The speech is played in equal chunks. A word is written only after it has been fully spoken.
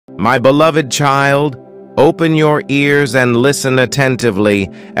My beloved child, open your ears and listen attentively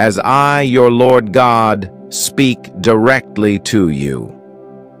as I, your Lord God, speak directly to you.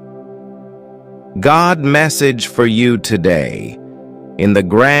 God message for you today. In the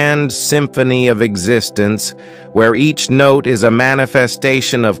grand symphony of existence, where each note is a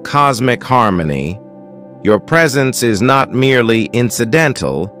manifestation of cosmic harmony, your presence is not merely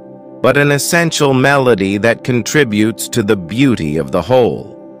incidental, but an essential melody that contributes to the beauty of the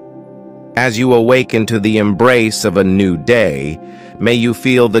whole. As you awaken to the embrace of a new day, may you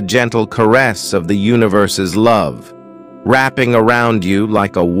feel the gentle caress of the universe's love, wrapping around you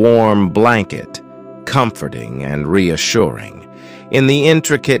like a warm blanket, comforting and reassuring. In the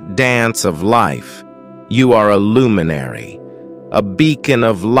intricate dance of life, you are a luminary, a beacon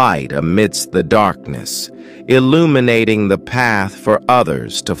of light amidst the darkness, illuminating the path for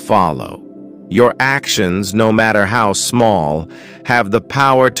others to follow. Your actions, no matter how small, have the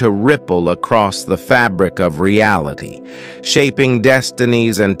power to ripple across the fabric of reality, shaping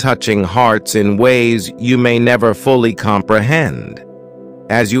destinies and touching hearts in ways you may never fully comprehend.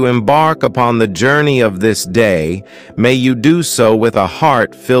 As you embark upon the journey of this day, may you do so with a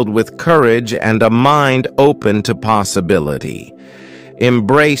heart filled with courage and a mind open to possibility.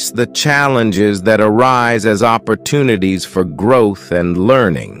 Embrace the challenges that arise as opportunities for growth and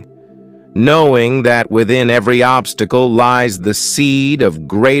learning, knowing that within every obstacle lies the seed of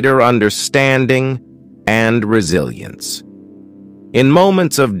greater understanding and resilience. In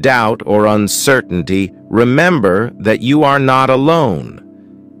moments of doubt or uncertainty, remember that you are not alone.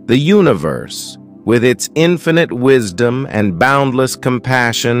 The universe, with its infinite wisdom and boundless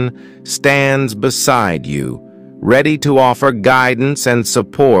compassion, stands beside you, ready to offer guidance and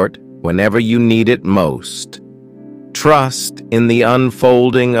support whenever you need it most. Trust in the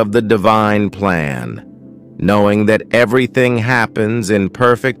unfolding of the divine plan, knowing that everything happens in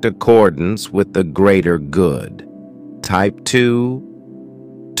perfect accordance with the greater good. Type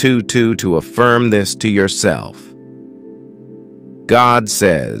 222 to affirm this to yourself. God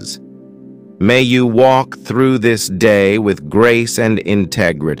says, may you walk through this day with grace and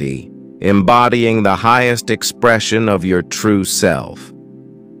integrity, embodying the highest expression of your true self.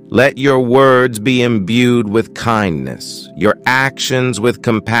 Let your words be imbued with kindness, your actions with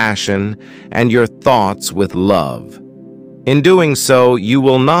compassion, and your thoughts with love. In doing so, you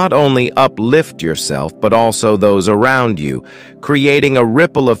will not only uplift yourself, but also those around you, creating a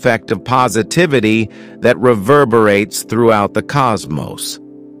ripple effect of positivity that reverberates throughout the cosmos.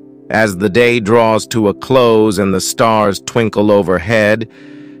 As the day draws to a close and the stars twinkle overhead,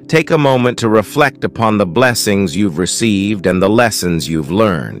 take a moment to reflect upon the blessings you've received and the lessons you've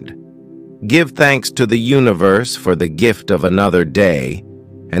learned. Give thanks to the universe for the gift of another day,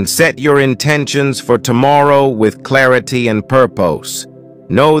 and set your intentions for tomorrow with clarity and purpose.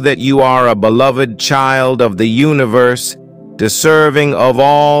 Know that you are a beloved child of the universe, deserving of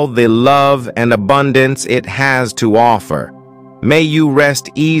all the love and abundance it has to offer. May you rest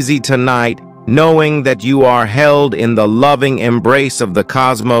easy tonight, knowing that you are held in the loving embrace of the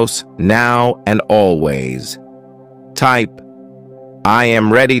cosmos now and always. Type, I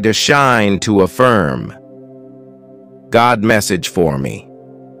am ready to shine to affirm. God message for me.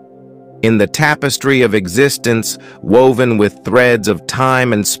 In the tapestry of existence, woven with threads of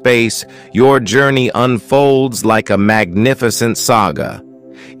time and space, your journey unfolds like a magnificent saga.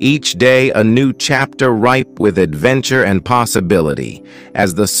 Each day a new chapter ripe with adventure and possibility.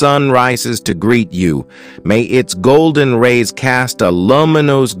 As the sun rises to greet you, may its golden rays cast a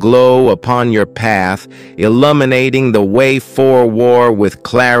luminous glow upon your path, illuminating the way forward with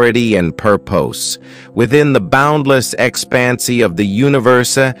clarity and purpose. Within the boundless expanse of the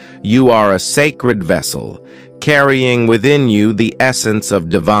universe, you are a sacred vessel, carrying within you the essence of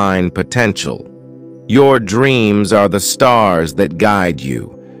divine potential. Your dreams are the stars that guide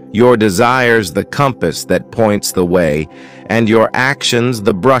you, your desires the compass that points the way, and your actions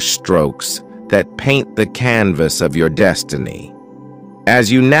the brushstrokes that paint the canvas of your destiny.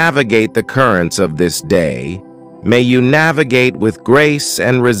 As you navigate the currents of this day, may you navigate with grace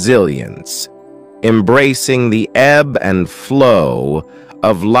and resilience, embracing the ebb and flow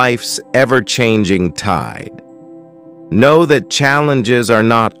of life's ever-changing tide. Know that challenges are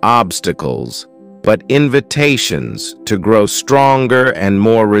not obstacles, but invitations to grow stronger and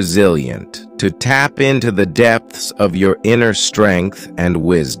more resilient, to tap into the depths of your inner strength and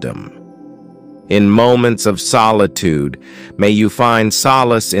wisdom. In moments of solitude, may you find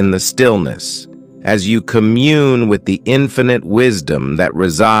solace in the stillness, as you commune with the infinite wisdom that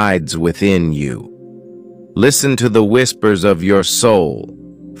resides within you. Listen to the whispers of your soul,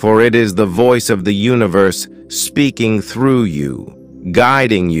 for it is the voice of the universe speaking through you,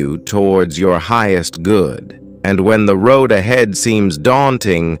 guiding you towards your highest good. And when the road ahead seems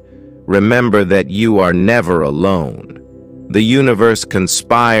daunting, remember that you are never alone. The universe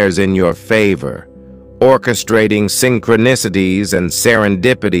conspires in your favor, orchestrating synchronicities and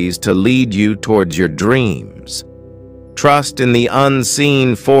serendipities to lead you towards your dreams. Trust in the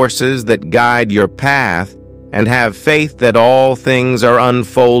unseen forces that guide your path and have faith that all things are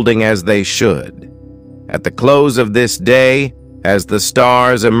unfolding as they should. At the close of this day, as the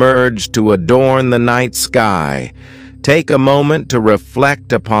stars emerge to adorn the night sky, take a moment to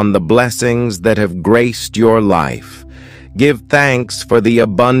reflect upon the blessings that have graced your life. Give thanks for the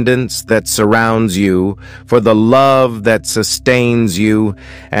abundance that surrounds you, for the love that sustains you,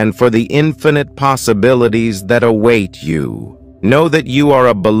 and for the infinite possibilities that await you. Know that you are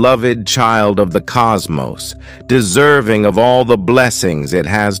a beloved child of the cosmos, deserving of all the blessings it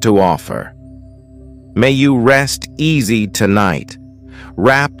has to offer. May you rest easy tonight,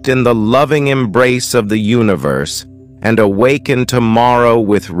 wrapped in the loving embrace of the universe, and awaken tomorrow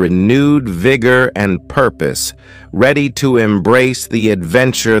with renewed vigor and purpose, ready to embrace the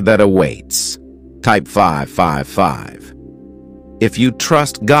adventure that awaits. Type 555. If you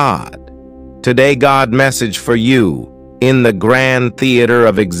trust God, today God message for you in the grand theater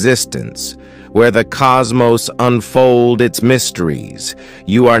of existence, where the cosmos unfold its mysteries.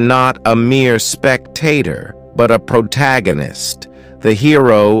 You are not a mere spectator, but a protagonist, the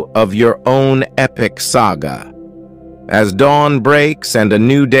hero of your own epic saga. As dawn breaks and a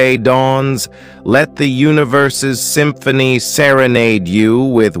new day dawns, let the universe's symphony serenade you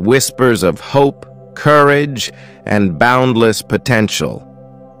with whispers of hope, courage, and boundless potential.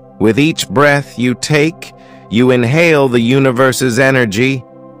 With each breath you take, you inhale the universe's energy,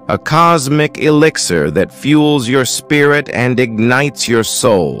 a cosmic elixir that fuels your spirit and ignites your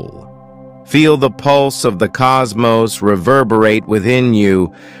soul. Feel the pulse of the cosmos reverberate within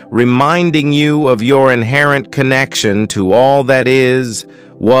you, reminding you of your inherent connection to all that is,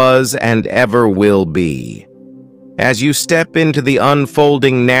 was, and ever will be. As you step into the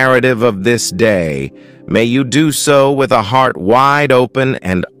unfolding narrative of this day, may you do so with a heart wide open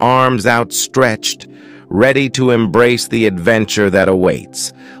and arms outstretched, ready to embrace the adventure that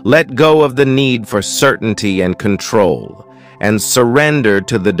awaits. Let go of the need for certainty and control, and surrender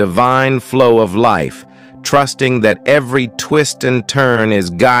to the divine flow of life, trusting that every twist and turn is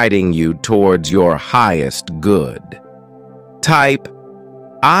guiding you towards your highest good. Type,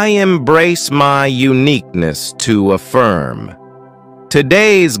 I embrace my uniqueness to affirm.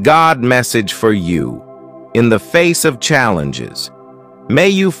 Today's God message for you, in the face of challenges, may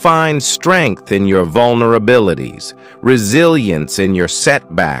you find strength in your vulnerabilities, resilience in your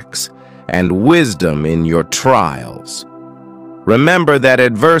setbacks, and wisdom in your trials. Remember that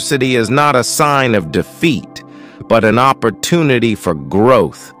adversity is not a sign of defeat, but an opportunity for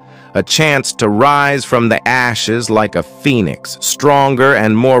growth, a chance to rise from the ashes like a phoenix, stronger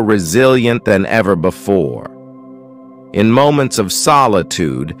and more resilient than ever before. In moments of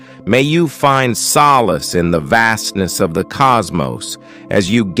solitude, may you find solace in the vastness of the cosmos as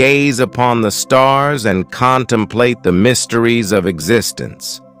you gaze upon the stars and contemplate the mysteries of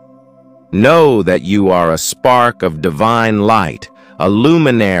existence. Know that you are a spark of divine light, a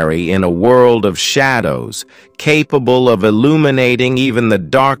luminary in a world of shadows, capable of illuminating even the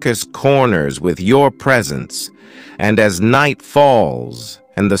darkest corners with your presence. And as night falls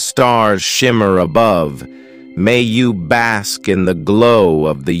and the stars shimmer above, may you bask in the glow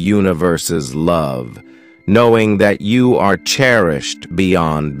of the universe's love, knowing that you are cherished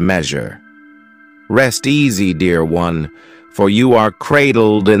beyond measure. Rest easy, dear one, for you are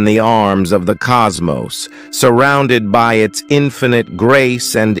cradled in the arms of the cosmos, surrounded by its infinite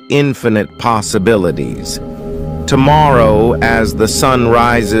grace and infinite possibilities. Tomorrow, as the sun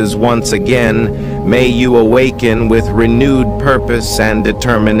rises once again, may you awaken with renewed purpose and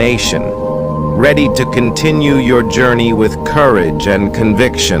determination, ready to continue your journey with courage and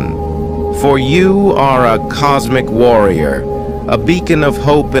conviction. For you are a cosmic warrior, a beacon of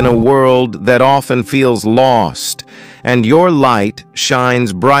hope in a world that often feels lost, and your light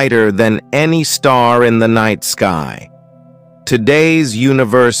shines brighter than any star in the night sky. Today's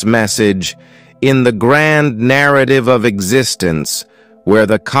universe message, in the grand narrative of existence, where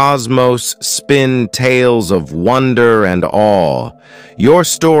the cosmos spin tales of wonder and awe, your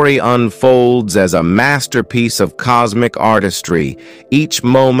story unfolds as a masterpiece of cosmic artistry, each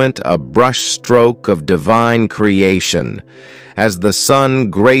moment a brushstroke of divine creation. As the sun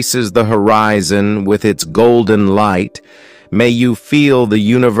graces the horizon with its golden light, may you feel the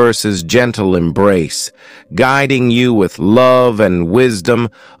universe's gentle embrace, guiding you with love and wisdom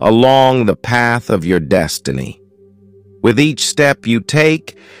along the path of your destiny. With each step you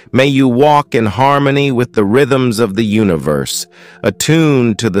take, may you walk in harmony with the rhythms of the universe,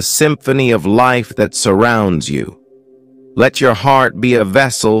 attuned to the symphony of life that surrounds you. Let your heart be a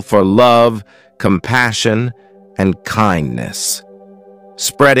vessel for love, compassion, and kindness,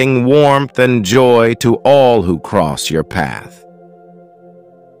 spreading warmth and joy to all who cross your path.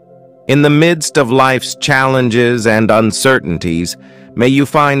 In the midst of life's challenges and uncertainties, may you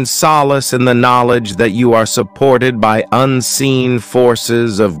find solace in the knowledge that you are supported by unseen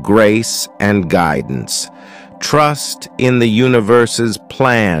forces of grace and guidance. Trust in the universe's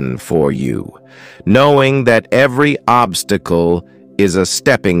plan for you, knowing that every obstacle is a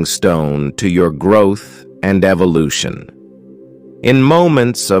stepping stone to your growth and evolution. In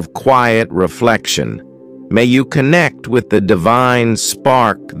moments of quiet reflection, may you connect with the divine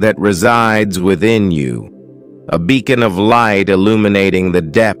spark that resides within you, a beacon of light illuminating the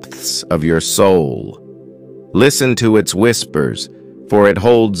depths of your soul. Listen to its whispers, for it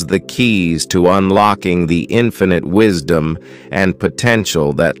holds the keys to unlocking the infinite wisdom and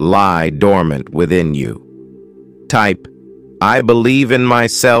potential that lie dormant within you. Type, "I believe in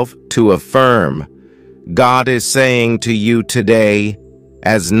myself," to affirm. God is saying to you today,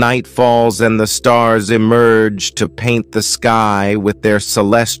 as night falls and the stars emerge to paint the sky with their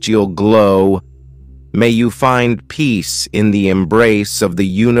celestial glow, may you find peace in the embrace of the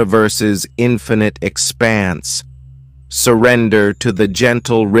universe's infinite expanse. Surrender to the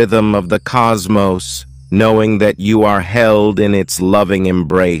gentle rhythm of the cosmos, knowing that you are held in its loving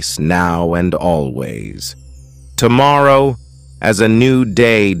embrace now and always. Tomorrow, as a new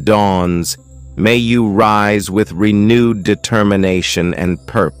day dawns, may you rise with renewed determination and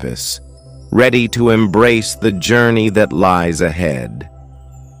purpose, ready to embrace the journey that lies ahead.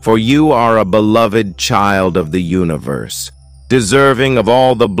 For you are a beloved child of the universe, deserving of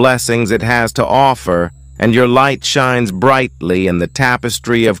all the blessings it has to offer, and your light shines brightly in the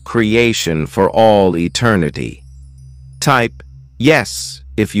tapestry of creation for all eternity. Type, "Yes,"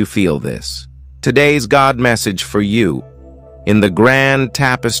 if you feel this. Today's God message for you. In the grand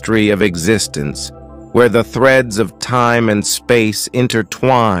tapestry of existence, where the threads of time and space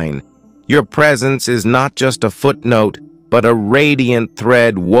intertwine, your presence is not just a footnote, but a radiant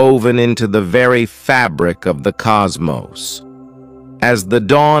thread woven into the very fabric of the cosmos. As the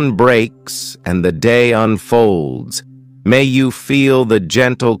dawn breaks and the day unfolds, may you feel the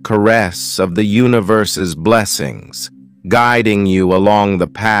gentle caress of the universe's blessings, guiding you along the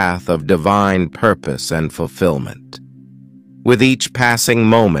path of divine purpose and fulfillment. With each passing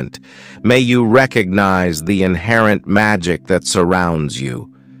moment, may you recognize the inherent magic that surrounds you,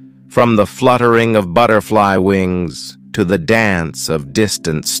 from the fluttering of butterfly wings to the dance of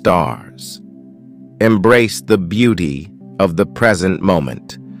distant stars. Embrace the beauty of the present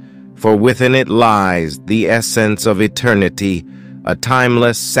moment, for within it lies the essence of eternity, a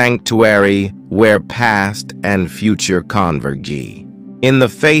timeless sanctuary where past and future converge. In the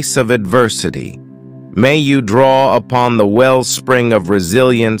face of adversity, may you draw upon the wellspring of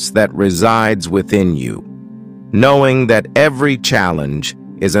resilience that resides within you, knowing that every challenge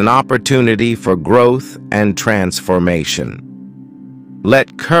is an opportunity for growth and transformation.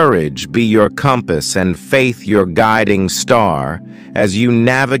 Let courage be your compass and faith your guiding star as you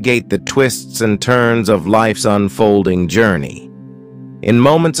navigate the twists and turns of life's unfolding journey. In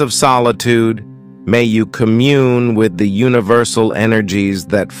moments of solitude, may you commune with the universal energies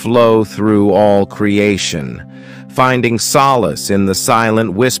that flow through all creation, finding solace in the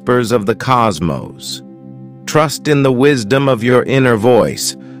silent whispers of the cosmos. Trust in the wisdom of your inner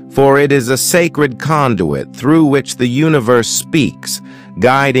voice, for it is a sacred conduit through which the universe speaks,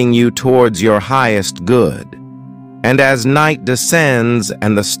 guiding you towards your highest good. And as night descends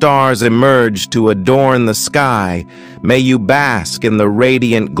and the stars emerge to adorn the sky, may you bask in the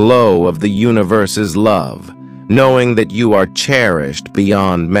radiant glow of the universe's love, knowing that you are cherished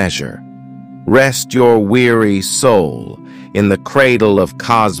beyond measure. Rest your weary soul in the cradle of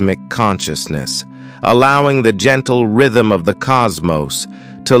cosmic consciousness, allowing the gentle rhythm of the cosmos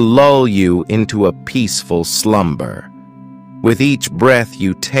to lull you into a peaceful slumber. With each breath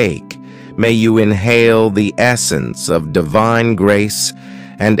you take, may you inhale the essence of divine grace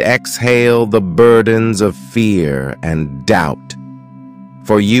and exhale the burdens of fear and doubt.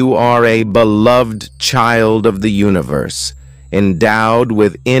 For you are a beloved child of the universe, endowed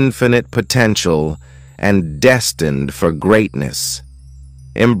with infinite potential and destined for greatness.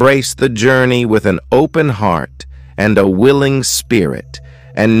 Embrace the journey with an open heart and a willing spirit,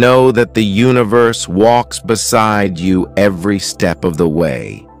 and know that the universe walks beside you every step of the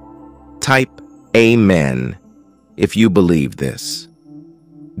way. Type Amen if you believe this.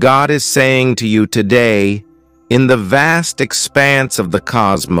 God is saying to you today, In the vast expanse of the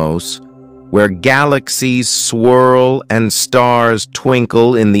cosmos, where galaxies swirl and stars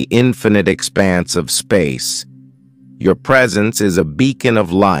twinkle in the infinite expanse of space, your presence is a beacon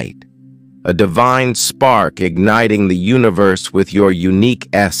of light, a divine spark igniting the universe with your unique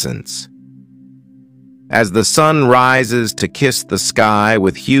essence. As the sun rises to kiss the sky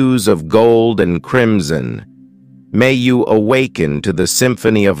with hues of gold and crimson, may you awaken to the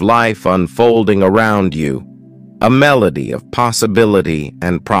symphony of life unfolding around you, a melody of possibility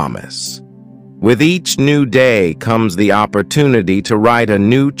and promise. With each new day comes the opportunity to write a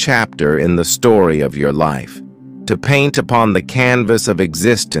new chapter in the story of your life, to paint upon the canvas of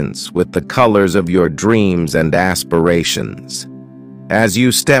existence with the colors of your dreams and aspirations. As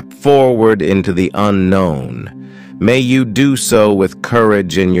you step forward into the unknown, may you do so with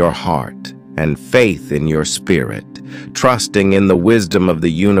courage in your heart and faith in your spirit, trusting in the wisdom of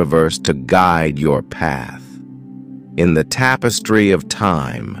the universe to guide your path. In the tapestry of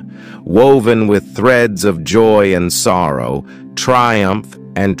time, woven with threads of joy and sorrow, triumph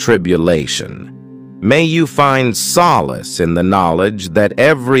and tribulation, may you find solace in the knowledge that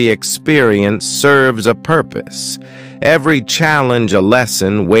every experience serves a purpose, every challenge a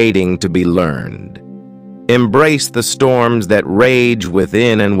lesson waiting to be learned. Embrace the storms that rage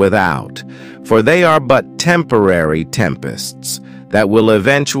within and without, for they are but temporary tempests that will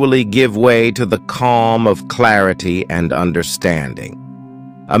eventually give way to the calm of clarity and understanding.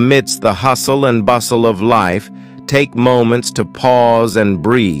 Amidst the hustle and bustle of life, take moments to pause and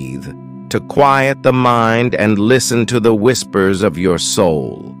breathe, to quiet the mind and listen to the whispers of your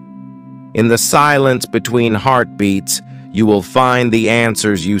soul. In the silence between heartbeats, you will find the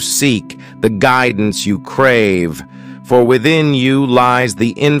answers you seek, the guidance you crave, for within you lies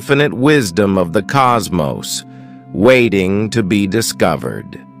the infinite wisdom of the cosmos, waiting to be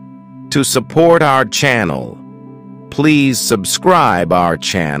discovered. To support our channel, please subscribe our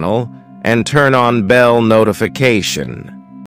channel and turn on bell notification.